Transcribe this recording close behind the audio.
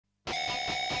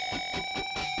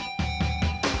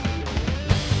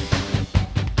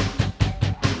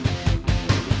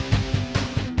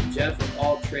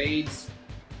Trades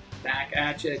back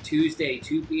at you Tuesday,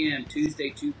 2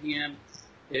 p.m.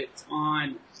 It's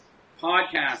on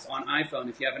podcast on iPhone.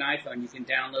 If you have an iPhone, you can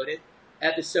download it.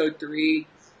 Episode 3.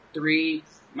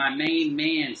 My main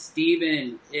man,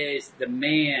 Stephen, is the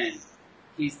man.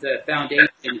 He's the foundation.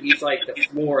 He's like the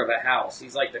floor of a house.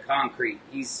 He's like the concrete.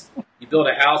 You build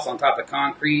a house on top of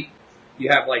concrete. You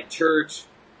have like church,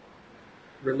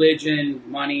 religion,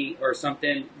 money, or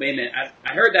something. Wait a minute.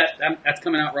 I heard that's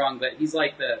coming out wrong, but he's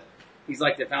like the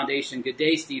foundation. Good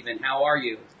day, Stephen. How are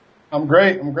you? I'm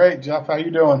great, Jeff. How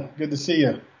you doing? Good to see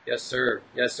you. Yes, sir.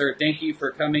 Thank you for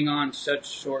coming on such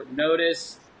short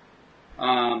notice.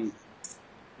 I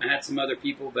had some other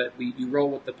people, but you roll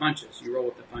with the punches.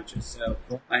 So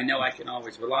I know I can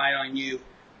always rely on you.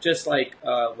 Just like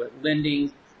with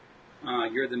lending,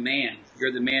 you're the man.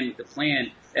 You're the man with the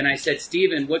plan. And I said,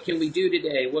 Stephen, what can we do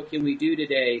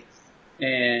today?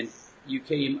 And you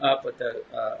came up with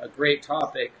a great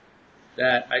topic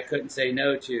that I couldn't say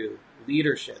no to.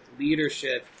 Leadership.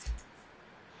 Leadership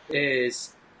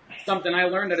is something I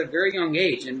learned at a very young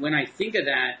age. And when I think of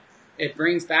that, it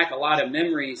brings back a lot of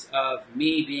memories of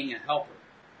me being a helper.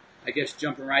 I guess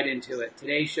jumping right into it.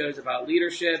 Today's show is about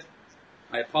leadership.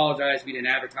 I apologize we didn't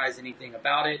advertise anything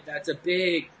about it. That's a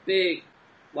big,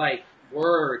 like,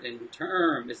 word and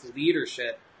term is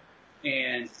leadership.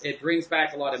 And it brings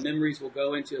back a lot of memories we'll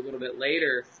go into a little bit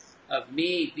later of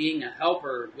me being a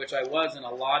helper, which I was in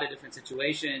a lot of different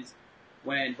situations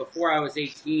before I was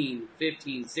 18,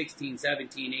 15, 16,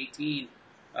 17, 18,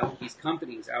 these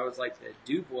companies. I was like the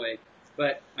do boy,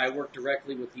 but I worked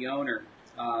directly with the owner,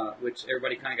 which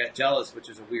everybody kind of got jealous, which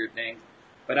is a weird thing.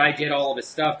 But I did all of his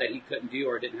stuff that he couldn't do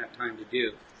or didn't have time to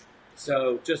do.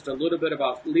 So just a little bit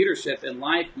about leadership. In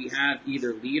life, we have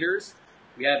either leaders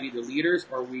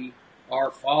or we are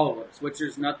followers, which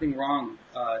there's nothing wrong,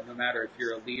 no matter if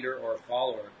you're a leader or a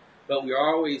follower. But we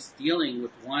are always dealing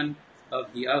with one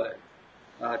of the other.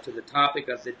 To the topic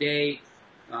of the day,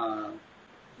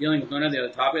 dealing with one of the other.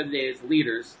 The topic of the day is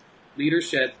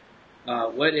leadership.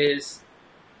 What is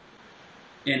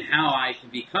and how I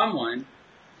can become one,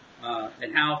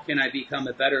 and how can I become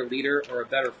a better leader or a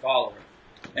better follower.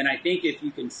 And I think if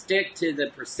you can stick to the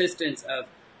persistence of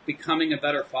becoming a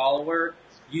better follower,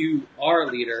 you are a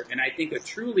leader. And I think a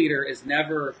true leader is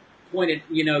never pointed,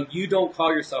 you don't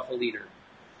call yourself a leader.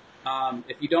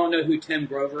 If you don't know who Tim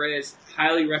Grover is,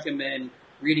 highly recommend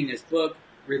reading his book,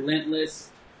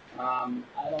 Relentless. I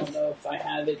don't know if I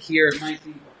have it here. It might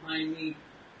be behind me.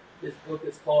 This book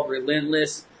is called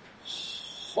Relentless.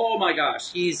 Oh my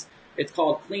gosh. It's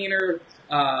called Cleaner.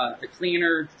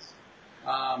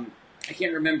 I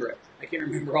can't remember it. I can't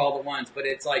remember all the ones, but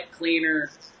it's like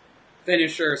Cleaner,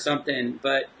 Finisher or something.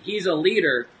 But he's a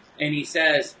leader, and he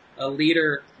says a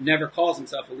leader never calls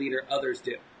himself a leader. Others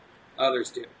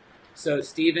do. So,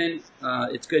 Stephen,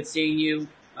 it's good seeing you.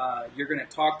 You're going to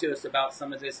talk to us about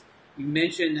some of this. You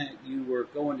mentioned that you were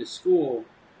going to school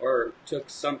or took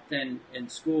something in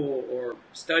school or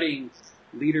studying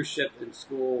leadership in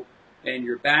school, and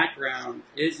your background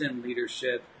is in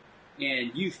leadership,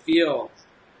 and you feel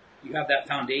you have that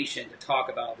foundation to talk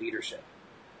about leadership.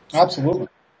 Absolutely.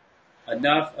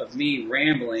 Enough of me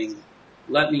rambling.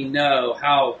 Let me know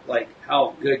how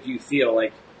good you feel,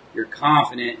 like you're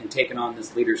confident in taking on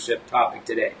this leadership topic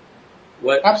today.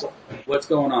 What's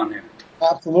going on there?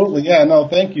 Absolutely. Yeah, no,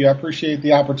 thank you. I appreciate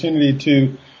the opportunity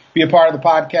to be a part of the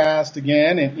podcast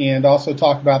again and also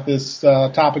talk about this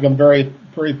topic I'm very,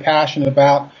 very passionate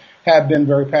about, have been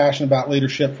very passionate about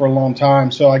leadership for a long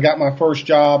time. So I got my first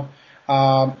job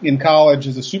in college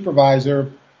as a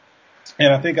supervisor,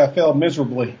 and I think I failed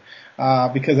miserably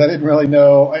because I didn't really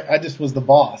know. I just was the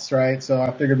boss, right? So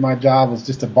I figured my job was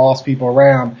just to boss people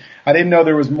around. I didn't know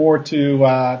there was more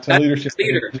to leadership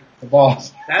than the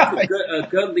boss. That's a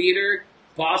good leader,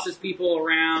 bosses people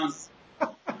around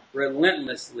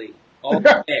relentlessly all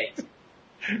day.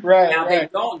 Right. Now, they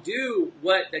don't do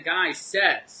what the guy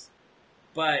says,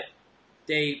 but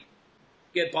they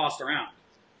get bossed around.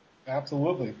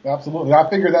 Absolutely. I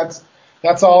figure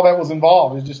that's all that was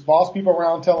involved, is just boss people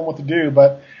around, tell them what to do.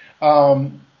 But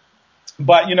I've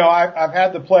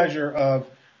had the pleasure of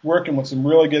working with some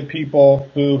really good people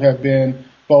who have been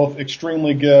both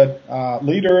extremely good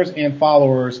leaders and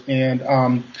followers. And,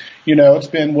 it's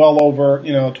been well over,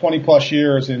 20 plus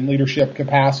years in leadership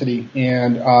capacity.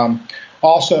 And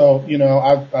also,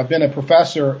 I've been a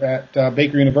professor at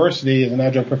Baker University as an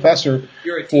adjunct professor.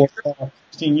 You're a teacher? For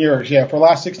 16 years. Yeah, for the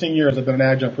last 16 years, I've been an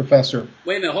adjunct professor.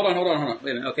 Wait a minute. Hold on.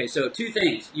 Wait a minute. Okay, so two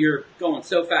things. You're going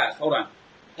so fast. Hold on.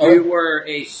 You were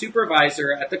a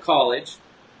supervisor at the college,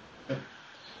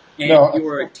 And No, you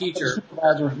were a I was a teacher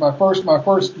supervisor. My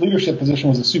first leadership position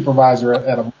was a supervisor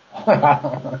at a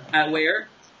at where?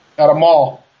 at a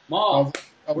mall. I Mall. was,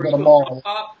 I was Were at a you a mall mall.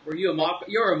 cop? Were you a mall?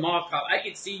 You were a mall cop. I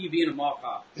could see you being a mall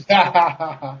cop.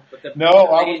 But No,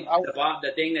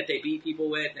 the thing that they beat people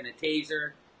with and a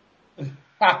taser.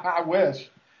 I wish.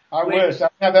 I When wish. I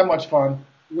didn't have that much fun.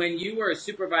 when you were a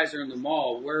supervisor in the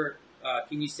mall, where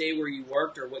can you say where you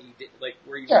worked or what you did? Like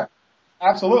where you? Yeah,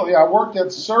 absolutely. I worked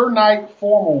at Sir Knight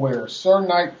Formal Wear. Sir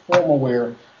Knight Formal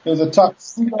Wear. It was a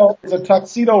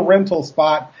tuxedo rental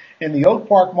spot in the Oak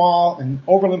Park Mall in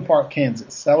Overland Park,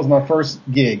 Kansas. That was my first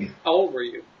gig. How old were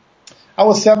you? I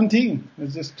was 17. It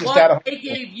was just out What of they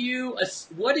gave you?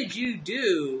 What did you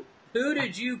do? Who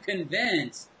did you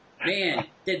convince? Man,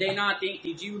 did they not think?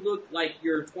 Did you look like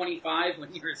you're 25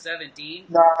 when you were 17?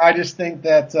 No, I just think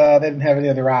that they didn't have any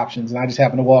other options, and I just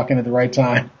happened to walk in at the right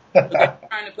time. Well, they're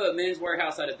trying to put Men's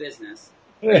Warehouse out of business.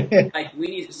 Like we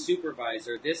need a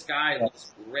supervisor. This guy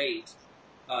looks great.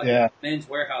 Yeah. Men's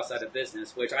Warehouse out of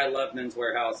business, which I love Men's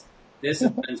Warehouse. This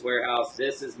is Men's Warehouse.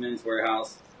 This is Men's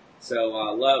Warehouse. So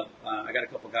love. I got a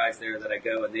couple guys there that I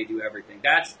go and they do everything.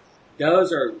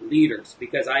 Those are leaders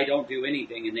because I don't do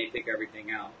anything and they pick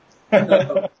everything out.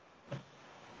 So,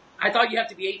 I thought you have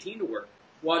to be 18 to work.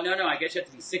 Well, no. I guess you have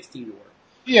to be 16 to work.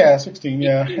 Yeah, 16.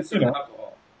 Yeah. 18 to serve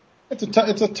alcohol.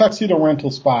 It's a tuxedo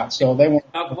rental spot, so they won't.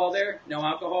 Alcohol there? No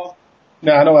alcohol?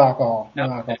 No alcohol. No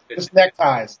No, alcohol. good. Just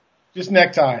neckties. Just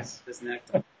neckties. This next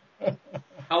time.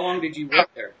 How long did you work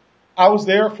there? I was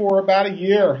there for about a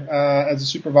year as a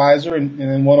supervisor, and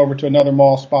then went over to another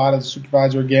mall spot as a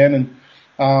supervisor again, and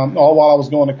all while I was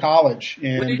going to college.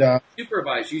 What did And you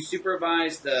supervise? You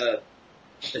supervised the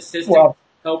assistant well,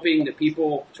 helping the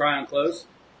people try on clothes?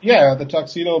 yeah, the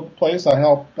tuxedo place. I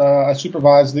helped. I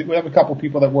supervised. We have a couple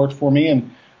people that worked for me,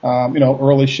 and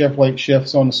early shift, late shift,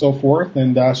 so on and so forth,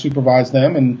 and supervised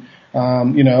them, and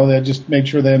they just made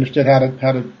sure they understood how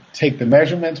to take the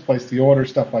measurements, place the order,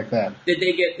 stuff like that. Did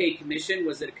they get paid commission?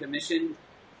 Was it a commission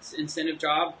incentive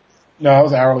job? No, it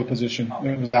was an hourly position.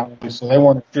 It was hourly, so they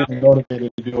weren't extremely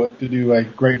motivated to do a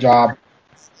great job.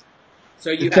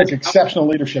 So It took exceptional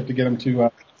leadership to get them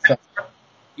to.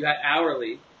 You had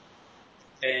hourly,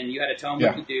 and you had to tell them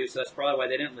Yeah. what to do. So that's probably why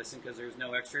they didn't listen because there was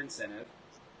no extra incentive.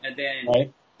 And then,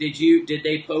 Right. did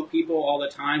they poke people all the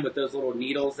time with those little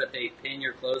needles that they pin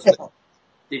your clothes with?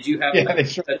 Did you have Yeah, they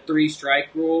sure. a 3-strike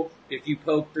rule? If you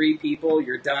poke 3 people,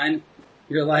 you're done.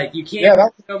 You're like, you can't Yeah,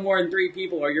 go more than 3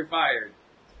 people or you're fired.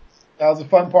 That was the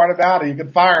fun part about it. You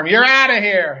could fire them. You're out of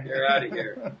here. You're out of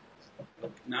here.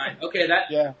 Nice. Okay,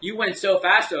 Yeah. you went so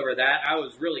fast over that. I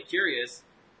was really curious.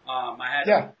 I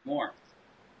had more.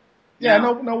 Yeah,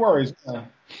 Now, no worries. Go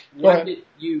what ahead. did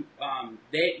you?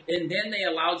 Then they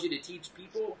allowed you to teach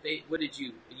people. What did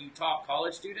you taught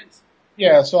college students?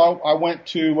 Yeah, so I went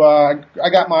to I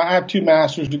have 2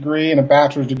 master's degree and a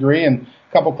bachelor's degree and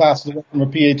a couple classes away from a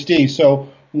PhD. So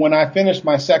when I finished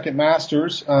my second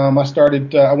master's, I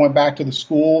went back to the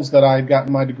schools that I had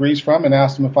gotten my degrees from and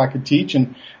asked them if I could teach,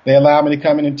 and they allowed me to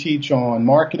come in and teach on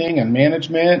marketing and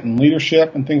management and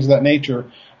leadership and things of that nature,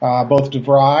 both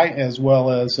DeVry as well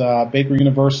as Baker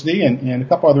University and a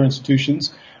couple other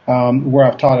institutions where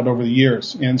I've taught it over the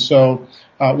years. And so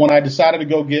when I decided to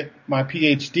go get my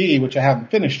PhD, which I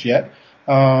haven't finished yet,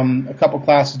 a couple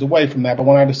classes away from that, but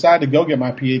when I decided to go get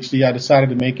my PhD, I decided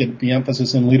to make it the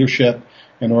emphasis in leadership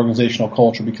and organizational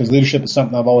culture, because leadership is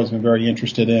something I've always been very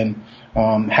interested in.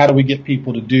 How do we get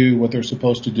people to do what they're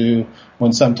supposed to do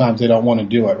when sometimes they don't want to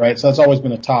do it, right? So that's always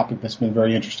been a topic that's been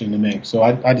very interesting to me. So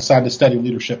I decided to study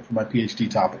leadership for my PhD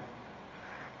topic.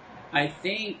 I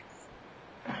think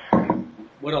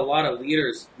what a lot of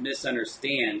leaders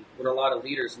misunderstand,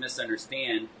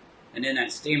 and in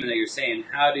that statement that you're saying,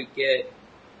 how to get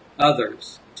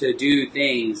others to do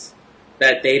things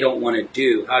that they don't want to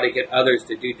do, how to get others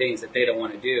to do things that they don't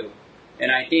want to do.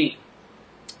 And I think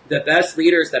the best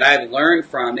leaders that I've learned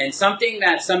from, and something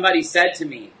that someone said to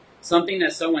me,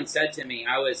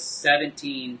 I was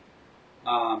 17,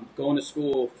 going to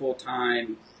school full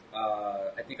time.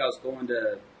 I think I was going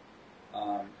to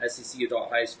SEC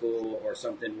Adult High School or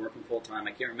something, working full time.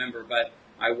 I can't remember, but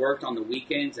I worked on the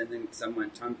weekends and then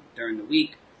time during the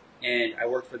week. And I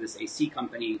worked for this AC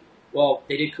company. Well,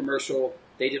 they did commercial.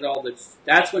 They did all the.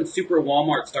 That's when Super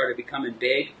Walmart started becoming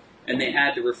big, and they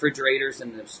had the refrigerators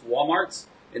in the Walmarts,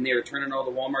 and they were turning all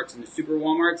the Walmarts into Super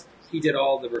Walmarts. He did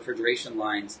all the refrigeration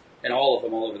lines, and all of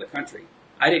them all over the country.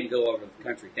 I didn't go over the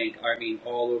country,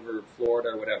 all over Florida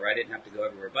or whatever. I didn't have to go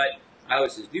everywhere, but I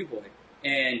was his new boy,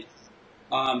 and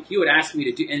he would ask me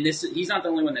to do. And he's not the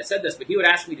only one that said this, but he would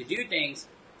ask me to do things,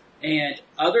 and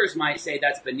others might say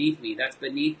that's beneath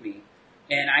me.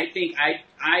 And I think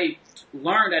I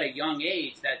learned at a young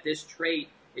age that this trait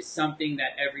is something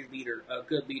that every leader, a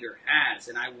good leader, has,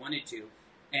 and I wanted to.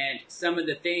 And some of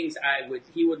the things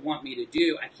he would want me to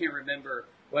do, I can't remember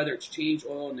whether it's change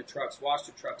oil in the trucks, wash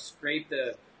the trucks, scrape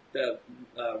the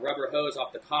rubber hose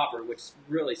off the copper, which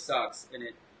really sucks, and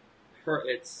it hurt.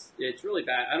 It's really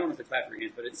bad. I don't know if it's bad for your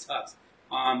hands, but it sucks.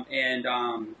 God,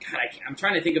 I'm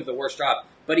trying to think of the worst job.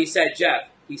 But he said, Jeff,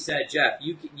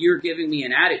 you're giving me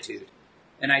an attitude.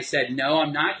 And I said, no,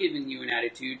 I'm not giving you an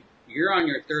attitude. You're on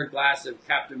your third glass of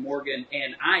Captain Morgan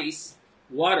and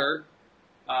water.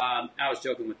 I was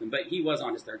joking with him, but he was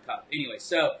on his third cup. Anyway,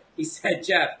 so he said,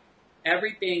 Jeff,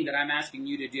 everything that I'm asking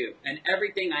you to do, and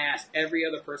everything I asked every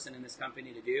other person in this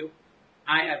company to do,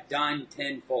 I have done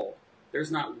tenfold.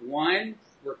 There's not one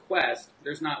request,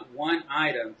 there's not one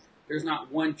item, there's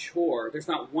not one chore, there's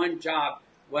not one job,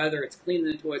 whether it's cleaning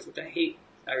the toilets, which I hate.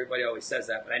 Everybody always says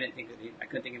that, but I couldn't think of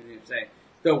anything to say.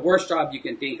 The worst job you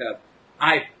can think of,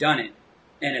 I've done it.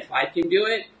 And if I can do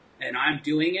it, and I'm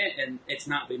doing it, and it's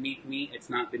not beneath me, it's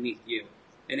not beneath you.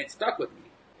 And it stuck with me.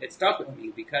 It stuck with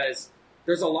me because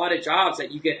there's a lot of jobs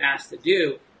that you get asked to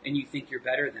do, and you think you're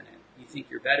better than it. You think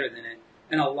you're better than it.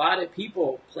 And a lot of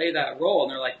people play that role,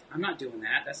 and they're like, I'm not doing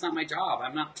that. That's not my job.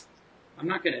 I'm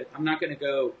not gonna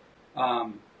go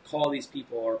call these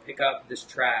people or pick up this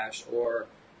trash, or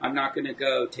I'm not gonna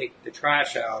go take the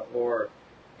trash out or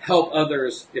help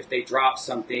others if they drop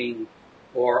something,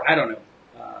 or I don't know.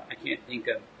 I can't think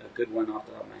of a good one off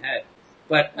the top of my head,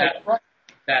 but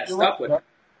that stuck with me.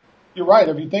 You're right.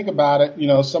 If you think about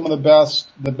it, some of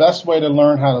the best way to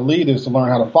learn how to lead is to learn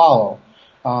how to follow.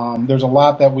 There's a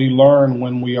lot that we learn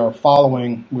when we are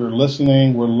following. We're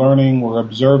listening, we're learning, we're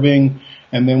observing,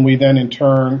 and then we then in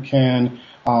turn can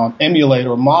emulate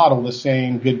or model the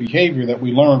same good behavior that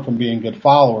we learn from being good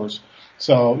followers.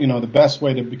 So, the best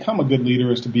way to become a good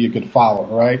leader is to be a good follower,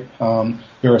 right?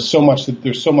 There's so much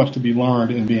to be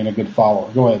learned in being a good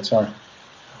follower. Go ahead, sorry.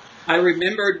 I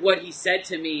remembered what he said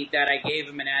to me that I gave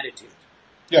him an attitude.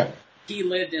 Yeah. He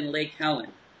lived in Lake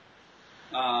Helen.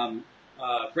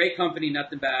 Great company,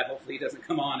 nothing bad. Hopefully he doesn't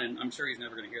come on, and I'm sure he's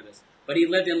never going to hear this. But he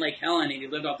lived in Lake Helen, and he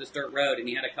lived off this dirt road, and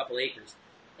he had a couple acres.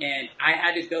 And I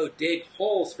had to go dig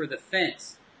holes for the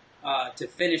fence to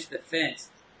finish the fence.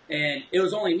 And it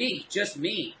was only me, just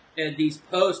me. And these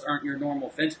posts aren't your normal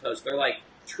fence posts. They're like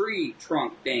tree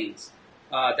trunk things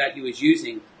that he was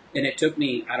using. And it took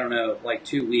me, I don't know, like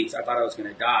 2 weeks. I thought I was going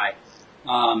to die.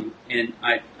 And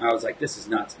I was like, this is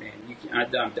nuts, man. I'm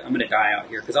going to die out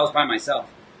here. Because I was by myself.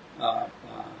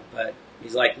 But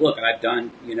he's like, look, I've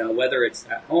done, whether it's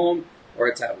at home or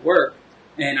it's at work.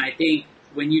 And I think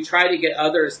when you try to get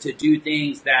others to do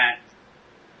things that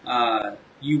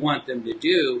you want them to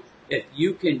do, if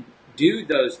you can do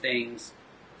those things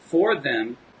for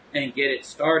them and get it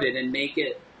started and make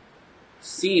it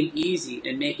seem easy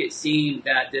and make it seem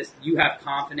that you have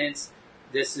confidence,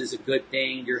 this is a good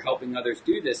thing, you're helping others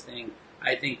do this thing,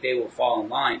 I think they will fall in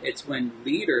line. It's when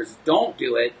leaders don't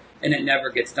do it and it never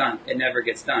gets done. It never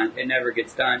gets done. It never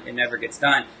gets done. It never gets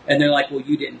done. And they're like, well,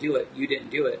 you didn't do it. You didn't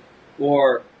do it.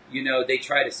 Or, they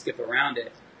try to skip around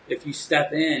it. If you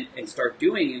step in and start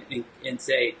doing it and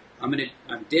say, I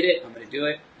did it, I'm going to do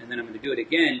it, and then I'm going to do it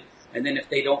again. And then if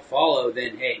they don't follow,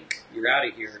 then, hey, you're out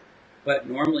of here. But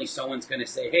normally someone's going to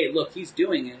say, hey, look, he's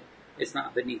doing it. It's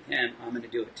not beneath him. I'm going to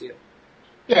do it too.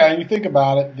 Yeah, and you think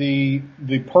about it,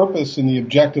 the purpose and the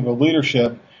objective of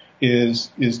leadership is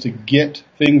to get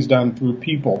things done through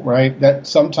people, right? That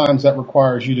sometimes that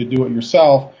requires you to do it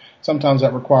yourself. Sometimes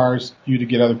that requires you to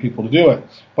get other people to do it.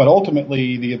 But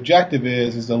ultimately, the objective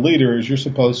is, as a leader, is you're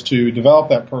supposed to develop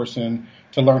that person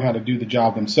to learn how to do the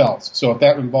job themselves. So if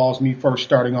that involves me first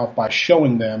starting off by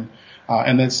showing them,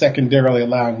 and then secondarily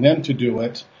allowing them to do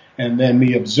it, and then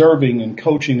me observing and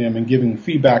coaching them and giving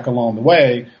feedback along the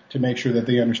way to make sure that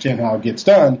they understand how it gets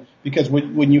done. Because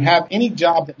when you have any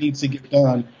job that needs to get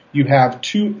done, you have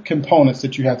two components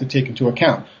that you have to take into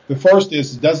account. The first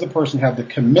is, does the person have the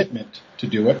commitment to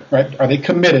do it, right? Are they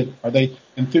committed? Are they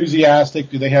enthusiastic?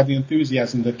 Do they have the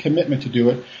enthusiasm, the commitment to do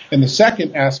it? And the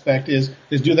second aspect is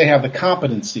do they have the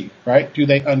competency, right? Do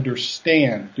they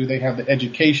understand? Do they have the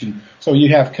education? So you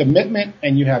have commitment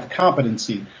and you have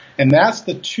competency. And that's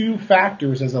the two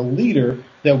factors as a leader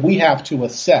that we have to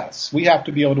assess. We have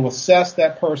to be able to assess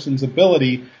that person's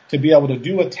ability to be able to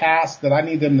do a task that I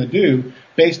need them to do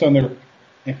based on their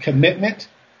commitment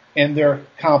and their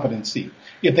competency.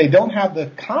 If they don't have the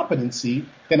competency,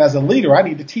 then as a leader, I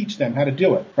need to teach them how to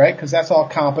do it, right? Because that's all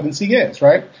competency is,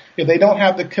 right? If they don't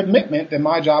have the commitment, then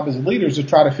my job as a leader is to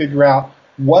try to figure out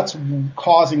what's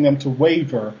causing them to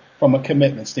waver from a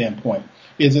commitment standpoint.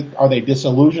 Are they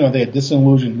disillusioned? Are they a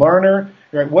disillusioned learner?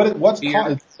 Right? What's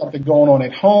causing something going on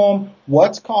at home?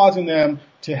 What's causing them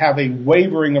to have a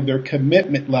wavering of their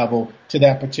commitment level to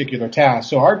that particular task?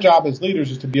 So our job as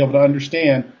leaders is to be able to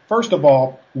understand, first of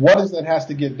all, what is that has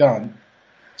to get done?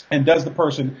 And does the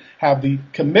person have the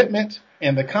commitment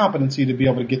and the competency to be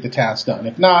able to get the task done?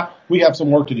 If not, we have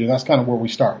some work to do. That's kind of where we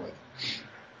start with.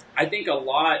 I think a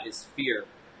lot is fear.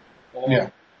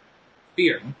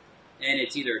 Fear. And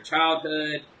it's either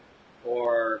childhood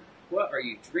or what are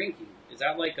you drinking? Is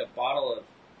that like a bottle of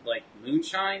like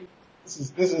moonshine?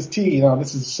 This is tea. You know,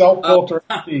 this is self-filtered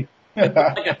tea. It's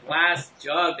like a glass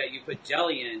jug that you put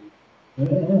jelly in.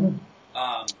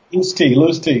 Loose tea.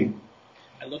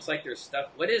 It looks like there's stuff.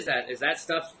 What is that? Is that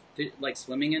stuff like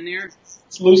swimming in there?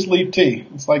 It's loose leaf tea.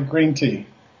 It's like green tea.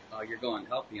 Oh, you're going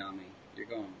healthy on me. You're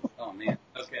going. Oh man.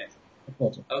 Okay.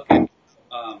 Okay.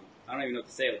 I don't even know what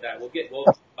to say with that. We'll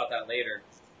talk about that later.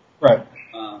 Right.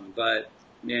 But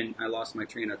man, I lost my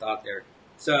train of thought there.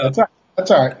 So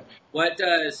that's all right. What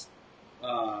does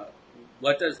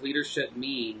leadership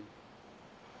mean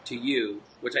to you?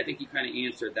 Which I think you kind of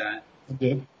answered that. I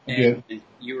did. And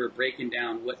you were breaking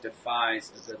down what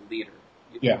defies a good leader.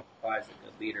 Defies a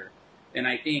good leader. And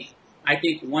I think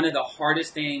one of the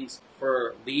hardest things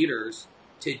for leaders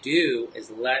to do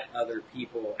is let other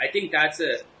people. I think that's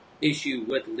a issue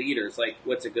with leaders. Like,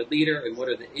 what's a good leader and what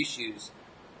are the issues?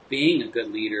 Being a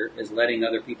good leader is letting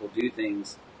other people do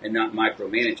things and not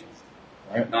micromanaging.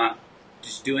 Right. Not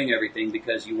just doing everything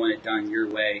because you want it done your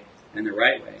way and the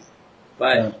right way.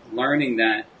 But learning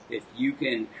that if you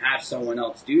can have someone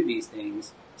else do these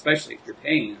things, especially if you're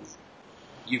paying them,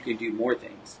 you can do more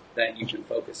things that you can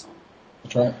focus on.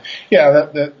 That's right. Yeah,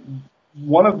 that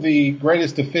one of the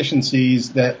greatest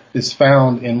deficiencies that is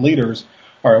found in leaders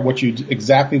are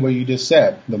exactly what you just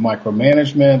said: the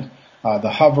micromanagement,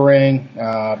 the hovering,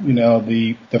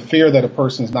 the fear that a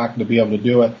person is not going to be able to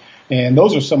do it, and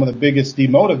those are some of the biggest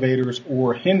demotivators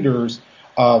or hinders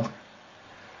of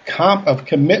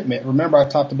commitment. Remember, I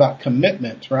talked about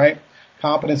commitment, right?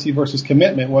 Competency versus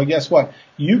commitment. Well, guess what?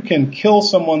 You can kill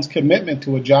someone's commitment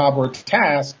to a job or a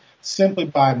task simply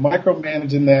by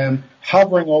micromanaging them,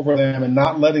 hovering over them, and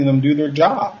not letting them do their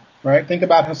job, right? Think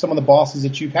about how some of the bosses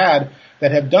that you've had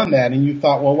that have done that, and you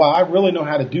thought, well, wow, I really know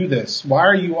how to do this. Why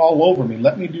are you all over me?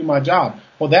 Let me do my job.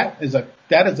 Well, that is a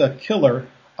killer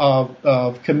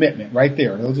of commitment right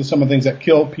there. Those are some of the things that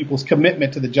kill people's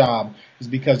commitment to the job, is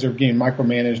because they're being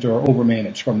micromanaged or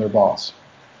overmanaged from their boss.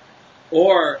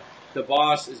 Or the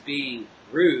boss is being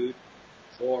rude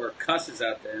or cusses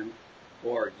at them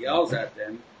or yells at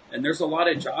them. And there's a lot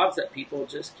of jobs that people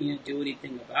just can't do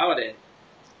anything about it,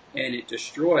 and it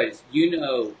destroys.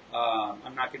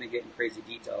 I'm not going to get in crazy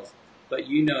details, but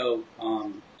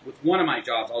with one of my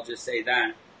jobs, I'll just say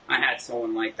that I had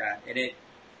someone like that, and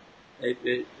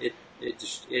it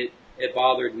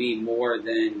bothered me more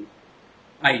than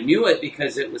I knew it,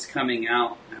 because it was coming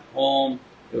out at home.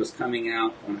 It was coming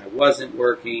out when I wasn't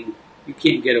working. You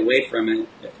can't get away from it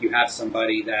if you have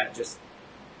somebody that just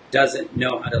doesn't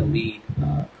know how to lead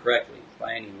correctly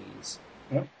by any means.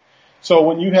 Yeah.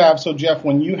 So Jeff,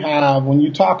 when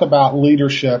you talk about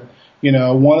leadership,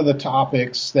 one of the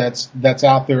topics that's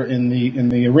out there in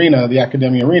the arena, the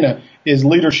academia arena, is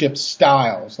leadership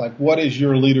styles. Like, what is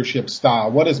your leadership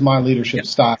style? What is my leadership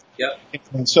style? Yep.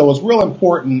 And so it's real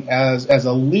important as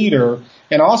a leader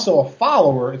and also a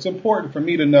follower. It's important for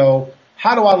me to know,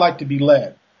 how do I like to be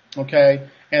led? Okay.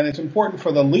 And it's important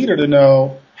for the leader to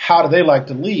know, how do they like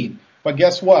to lead? But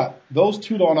guess what? Those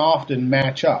two don't often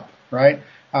match up, right?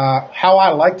 How I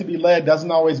like to be led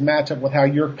doesn't always match up with how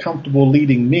you're comfortable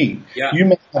leading me. Yeah. You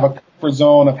may have a comfort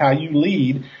zone of how you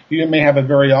lead. You may have a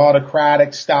very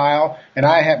autocratic style, and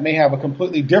I may have a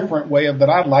completely different way that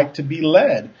I'd like to be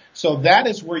led. So that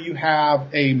is where you have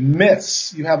a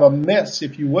miss. You have a miss,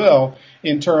 if you will,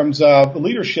 in terms of the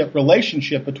leadership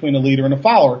relationship between a leader and a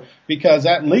follower, because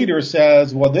that leader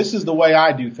says, well, this is the way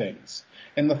I do things.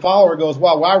 And the follower goes,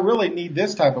 well, I really need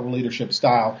this type of leadership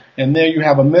style. And there you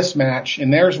have a mismatch.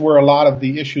 And there's where a lot of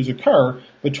the issues occur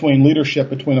between leadership,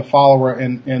 between a follower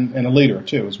and a leader,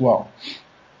 too, as well.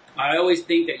 I always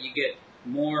think that you get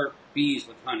more bees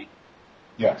with honey.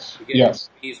 Yes. You get more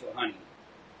bees with honey.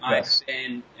 Yes.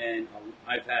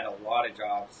 I've had a lot of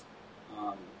jobs,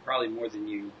 probably more than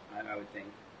you, I would think.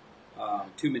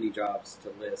 Too many jobs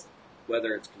to list,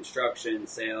 whether it's construction,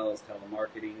 sales,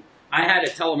 telemarketing. I had a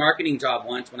telemarketing job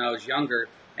once when I was younger,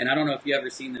 and I don't know if you ever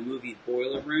seen the movie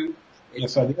Boiler Room.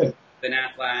 Yes, I did. Ben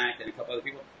Affleck and a couple other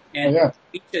people. And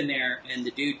he's in there, and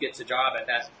the dude gets a job at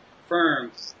that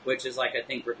firm, which is like, I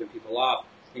think, ripping people off.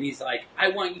 And he's like, I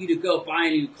want you to go buy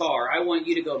a new car. I want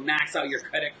you to go max out your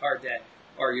credit card debt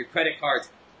or your credit cards.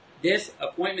 this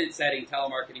appointment setting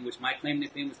telemarketing, which my claim to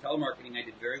fame was telemarketing, I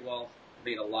did very well. I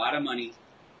made a lot of money.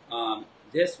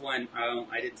 This one,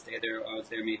 I didn't stay there. I was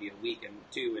there maybe a week and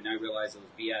two, and I realized it was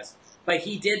BS. But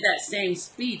he did that same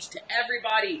speech to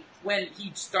everybody when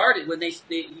he started, when they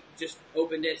just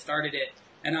opened it, started it.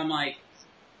 And I'm like,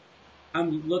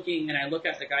 I'm looking, and I look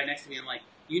at the guy next to me, and I'm like,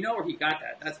 you know where he got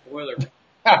that? That's boilerplate.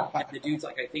 And the dude's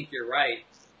like, I think you're right.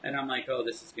 And I'm like, oh,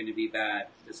 this is going to be bad.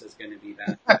 This is going to be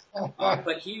bad. But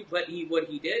what he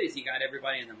did is he got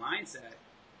everybody in the mindset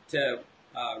to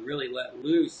really let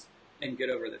loose and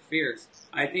get over the fears.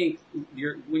 I think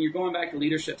when you're going back to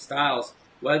leadership styles,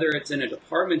 whether it's in a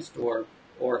department store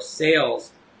or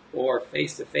sales or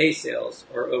face-to-face sales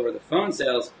or over the phone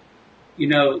sales, you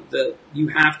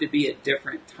have to be a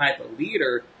different type of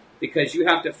leader because you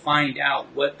have to find out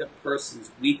what the person's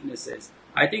weakness is.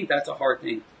 I think that's a hard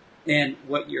thing. And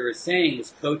what you're saying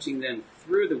is coaching them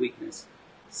through the weakness.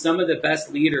 Some of the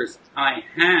best leaders I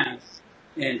have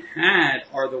and had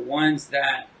are the ones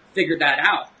that figured that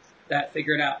out.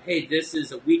 Hey, this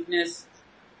is a weakness,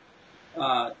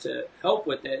 to help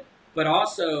with it, but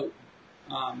also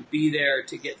be there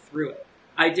to get through it.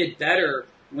 I did better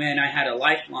when I had a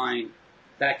lifeline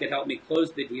that could help me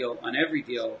close the deal on every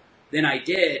deal than I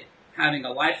did having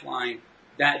a lifeline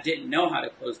that didn't know how to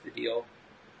close the deal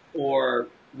or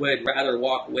would rather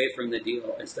walk away from the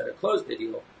deal instead of close the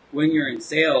deal. When you're in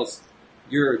sales,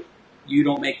 you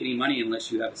don't make any money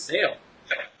unless you have a sale.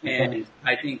 And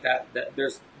I think that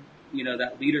there's,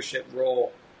 that leadership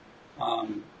role,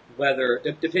 whether,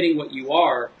 depending what you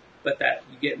are, but that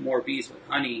you get more bees with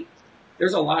honey.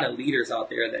 There's a lot of leaders out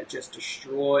there that just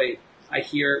destroy. I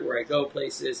hear it where I go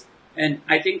places, and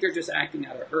I think they're just acting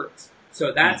out of hurts.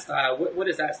 So that style, what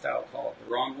is that style called?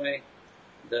 The wrong way?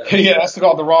 Yeah, that's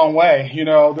called the wrong way.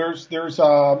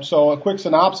 So a quick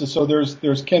synopsis. So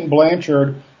there's Ken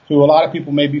Blanchard, who a lot of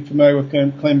people may be familiar with.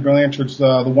 Ken Blanchard's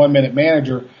the 1 Minute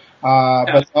Manager.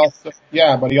 But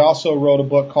he also wrote a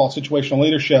book called Situational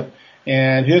Leadership,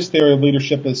 and his theory of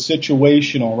leadership is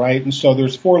situational, right? And so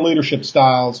there's 4 leadership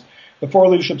styles. The 4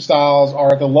 leadership styles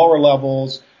are at the lower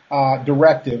levels,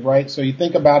 directive, right? So you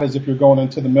think about it as if you're going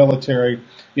into the military.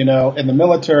 In the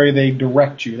military, they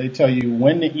direct you. They tell you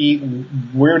when to eat,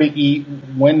 where to eat,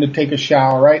 when to take a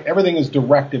shower, right? Everything is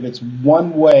directive. It's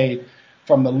one way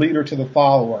from the leader to the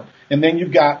follower. And then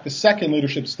you've got the second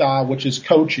leadership style, which is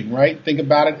coaching, right? Think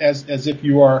about it as if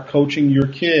you are coaching your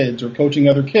kids or coaching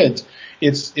other kids.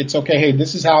 It's okay. Hey,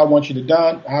 this is how I want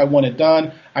how I want it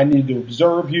done. I need to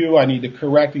observe you. I need to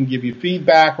correct and give you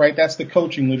feedback, right? That's the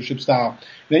coaching leadership style.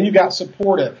 Then you got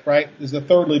supportive, right? Is the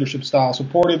third leadership style.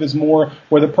 Supportive is more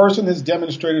where the person has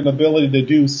demonstrated an ability to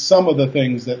do some of the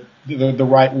things that the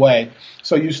right way.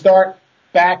 So you start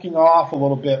backing off a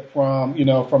little bit from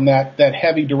that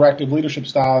heavy directive leadership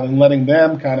style and letting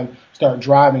them kind of start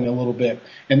driving a little bit.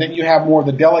 And then you have more of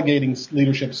the delegating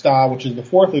leadership style, which is the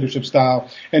fourth leadership style.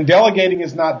 And delegating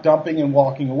is not dumping and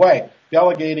walking away.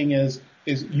 Delegating is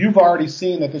you've already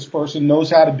seen that this person knows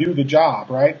how to do the job,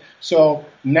 right? So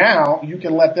now you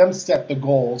can let them set the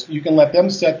goals. You can let them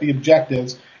set the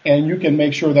objectives, and you can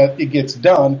make sure that it gets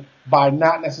done by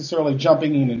not necessarily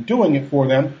jumping in and doing it for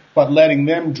them, but letting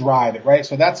them drive it, right?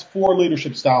 So that's 4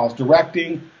 leadership styles: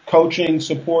 directing, coaching,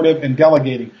 supportive, and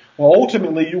delegating. Well,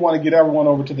 ultimately, you want to get everyone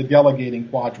over to the delegating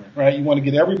quadrant, right? You want to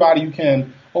get everybody you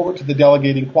can over to the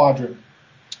delegating quadrant.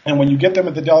 And when you get them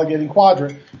at the delegating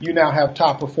quadrant, you now have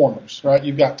top performers, right?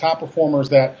 You've got top performers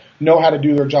that know how to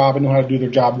do their job and know how to do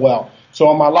their job well. So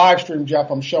on my live stream,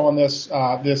 Jeff, I'm showing this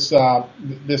 4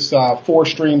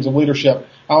 streams of leadership.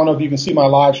 I don't know if you can see my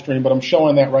live stream, but I'm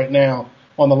showing that right now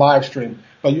on the live stream.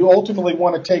 But you ultimately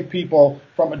want to take people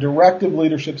from a directive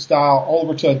leadership style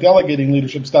over to a delegating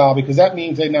leadership style, because that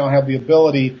means they now have the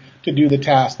ability to do the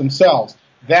task themselves.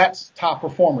 That's top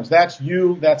performers. That's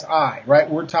you. That's I, right?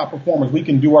 We're top performers. We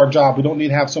can do our job. We don't need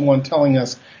to have someone telling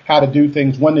us how to do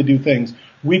things, when to do things.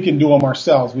 We can do them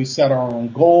ourselves. We set our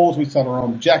own goals. We set our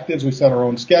own objectives. We set our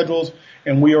own schedules,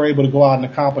 and we are able to go out and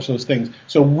accomplish those things.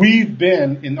 So we've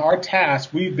been, in our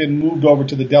task, we've been moved over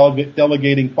to the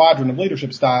delegating quadrant of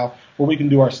leadership style where we can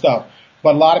do our stuff.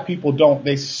 But a lot of people don't.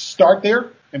 They start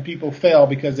there, and people fail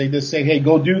because they just say, hey,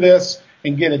 go do this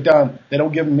and get it done. They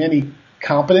don't give them any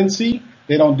competency.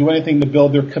 They don't do anything to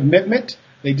build their commitment.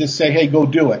 They just say, hey, go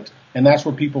do it. And that's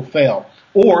where people fail.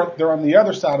 Or they're on the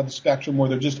other side of the spectrum where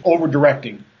they're just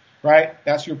over-directing, right?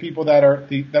 That's your people that are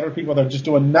people that are just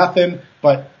doing nothing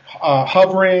but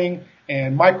hovering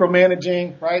and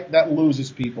micromanaging, right? That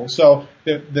loses people. So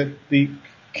the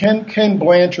Ken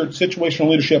Blanchard situational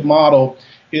leadership model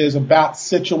is about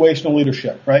situational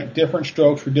leadership, right? Different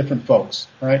strokes for different folks,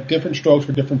 right? Different strokes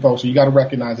for different folks. So you got to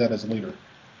recognize that as a leader.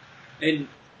 And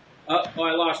oh,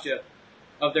 I lost you.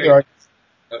 Oh, there You're you right.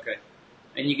 go. Okay.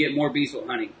 And you get more bees with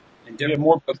honey and You get different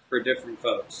more strokes for different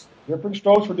folks. different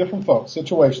strokes for different folks.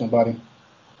 Situational, buddy.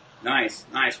 Nice,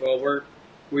 nice. Well,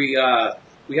 we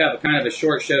we have a kind of a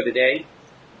short show today.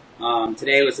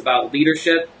 Today was about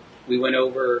leadership. We went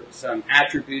over some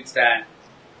attributes that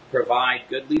provide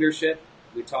good leadership.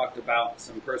 We talked about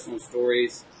some personal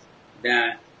stories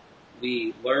that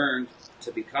we learned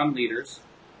to become leaders.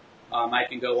 I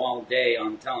can go all day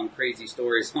on telling crazy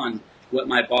stories on what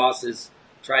my bosses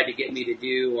tried to get me to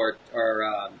do or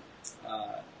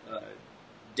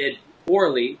did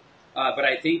poorly. But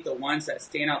I think the ones that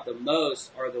stand out the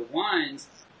most are the ones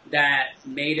that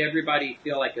made everybody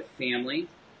feel like a family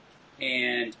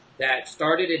and that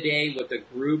started a day with a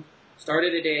group,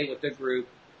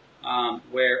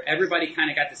 where everybody kind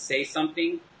of got to say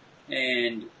something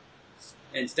and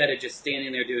instead of just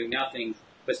standing there doing nothing,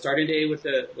 but starting a day with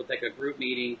like a group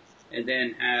meeting and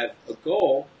then have a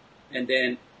goal and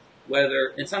then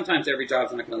and sometimes every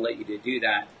job's not going to let you to do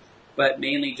that, but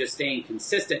mainly just staying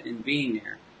consistent and being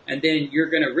there. And then you're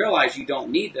going to realize you don't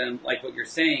need them, like what you're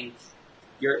saying.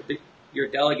 You're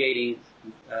delegating.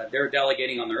 They're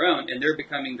delegating on their own, and they're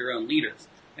becoming their own leaders.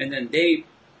 And then they,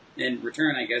 in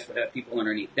return, I guess, would have people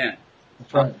underneath them.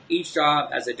 That's right. Each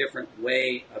job has a different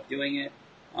way of doing it.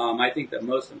 I think the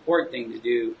most important thing to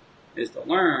do is to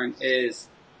learn is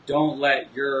don't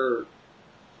let your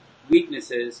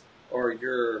weaknesses or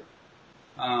your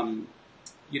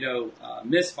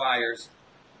misfires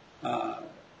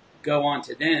go on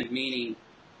to them, meaning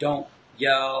don't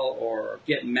yell or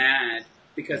get mad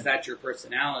because that's your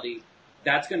personality.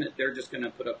 They're just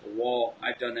gonna put up a wall.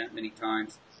 I've done that many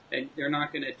times, and they're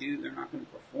not gonna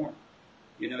perform.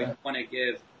 You want to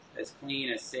give as clean,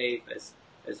 as safe, as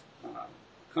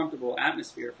comfortable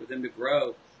atmosphere for them to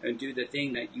grow and do the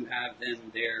thing that you have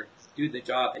them there, do the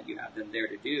job that you have them there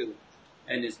to do,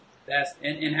 and is best.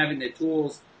 And having the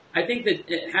tools, I think that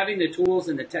having the tools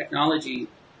and the technology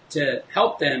to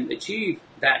help them achieve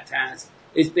that task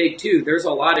is big too. There's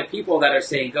a lot of people that are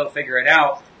saying, go figure it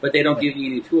out, but they don't give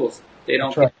you any tools. They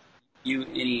don't give you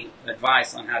any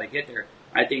advice on how to get there.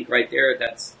 I think right there,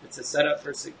 it's a setup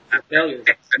for failure.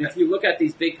 And if you look at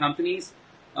these big companies,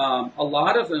 a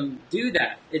lot of them do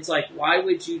that. It's like, why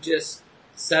would you just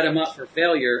set them up for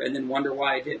failure and then wonder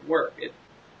why it didn't work?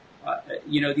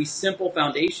 These simple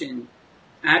foundation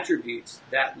attributes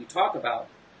that we talk about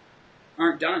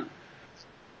aren't done.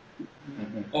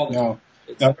 All the time. No,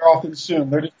 they're often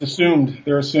assumed. They're just assumed.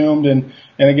 They're assumed. And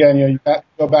again, you have to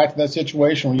go back to that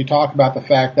situation when you talk about the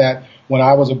fact that when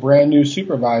I was a brand new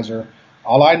supervisor,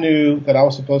 all I knew that I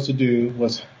was supposed to do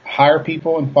was hire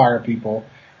people and fire people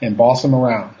and boss them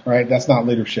around, right? That's not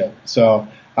leadership. So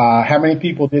how many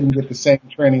people didn't get the same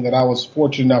training that I was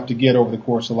fortunate enough to get over the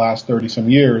course of the last 30 some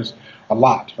years? A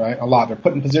lot, right? A lot. They're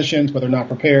put in positions, but they're not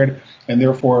prepared. And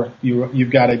therefore,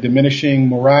 you've got a diminishing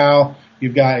morale.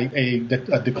 You've got a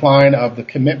decline of the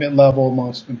commitment level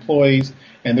amongst employees,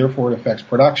 and therefore it affects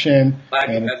production. Lack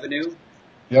of revenue.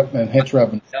 Yep, and hence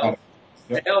revenue.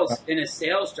 Sales, in a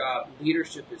sales job,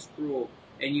 leadership is cruel.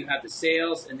 And you have the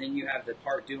sales, and then you have the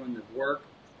part doing the work.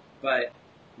 But,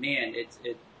 man,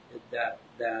 that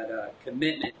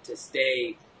commitment to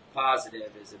stay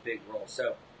positive is a big role.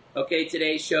 So, okay,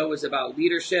 today's show was about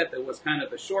leadership. It was kind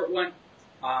of a short one.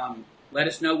 Let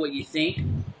us know what you think.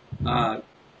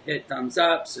 Hit thumbs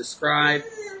up, subscribe.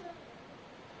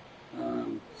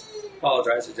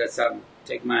 Apologize if that's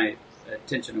take my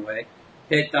attention away.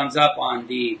 Hit thumbs up on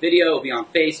the video. It'll be on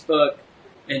Facebook,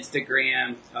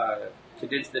 Instagram,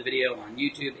 condense the video on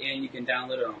YouTube, and you can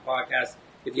download it on podcast.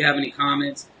 If you have any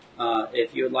comments,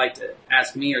 if you would like to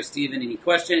ask me or Stephen any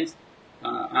questions,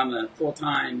 I'm a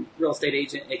full-time real estate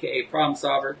agent, aka problem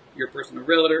solver, your personal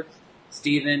realtor.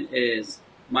 Stephen is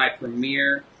my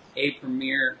premier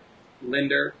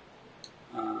lender,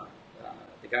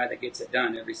 the guy that gets it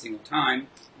done every single time.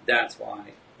 That's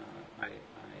why I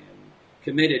am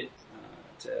committed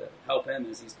to help him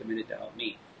as he's committed to help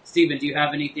me. Stephen, do you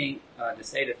have anything to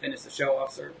say to finish the show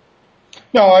off, sir?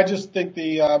 No, I just think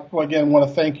again, want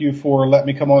to thank you for letting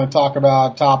me come on and talk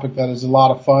about a topic that is a lot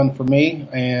of fun for me,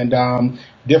 and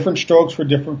different strokes for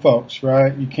different folks,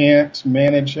 right? You can't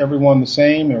manage everyone the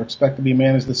same or expect to be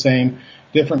managed the same.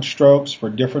 Different strokes for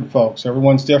different folks.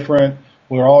 Everyone's different.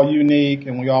 We're all unique,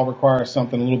 and we all require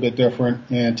something a little bit different,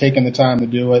 and taking the time to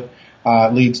do it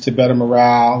leads to better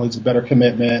morale, leads to better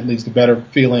commitment, leads to better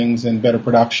feelings and better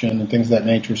production and things of that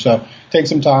nature. So take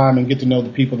some time and get to know the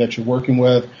people that you're working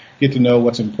with, get to know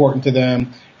what's important to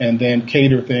them, and then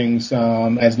cater things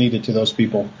as needed to those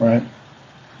people, right?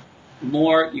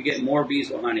 You get more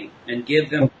bees with honey, and give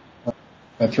them.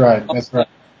 That's right. That's right.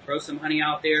 throw some honey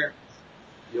out there,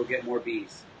 you'll get more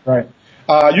bees. Right.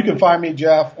 You can find me,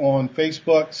 Jeff, on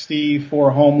Facebook, Steve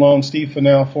for Home Loan, Steve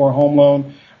Fennell for Home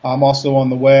Loan. I'm also on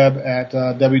the web at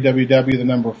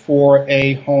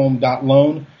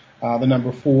www.4ahome.loan,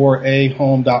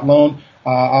 4ahome.loan. I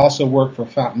also work for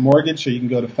Fountain Mortgage, so you can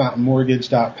go to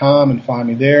fountainmortgage.com and find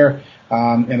me there,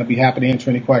 and I'll be happy to answer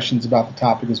any questions about the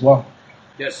topic as well.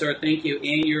 Yes, sir. Thank you.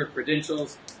 And your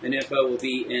credentials and info will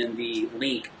be in the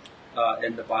link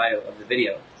in the bio of the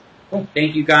video.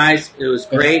 Thank you, guys. It was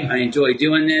great. I enjoyed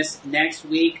doing this. Next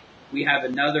week, we have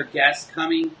another guest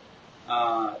coming.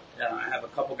 I have a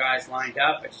couple guys lined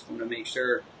up. I just want to make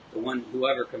sure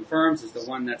whoever confirms is the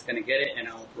one that's going to get it, and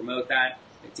I'll promote that.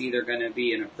 It's either going to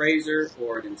be an appraiser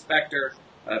or an inspector.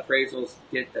 Appraisals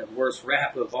get the worst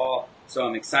rap of all, so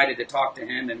I'm excited to talk to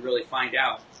him and really find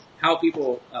out how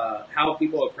people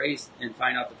appraise and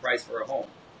find out the price for a home.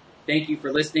 Thank you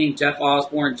for listening. Jeff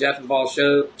Osborne, Jeff of All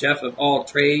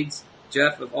Trades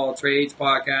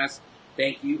podcast.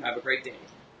 Thank you. Have a great day.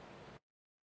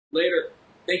 Later.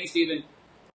 Thank you, Stephen.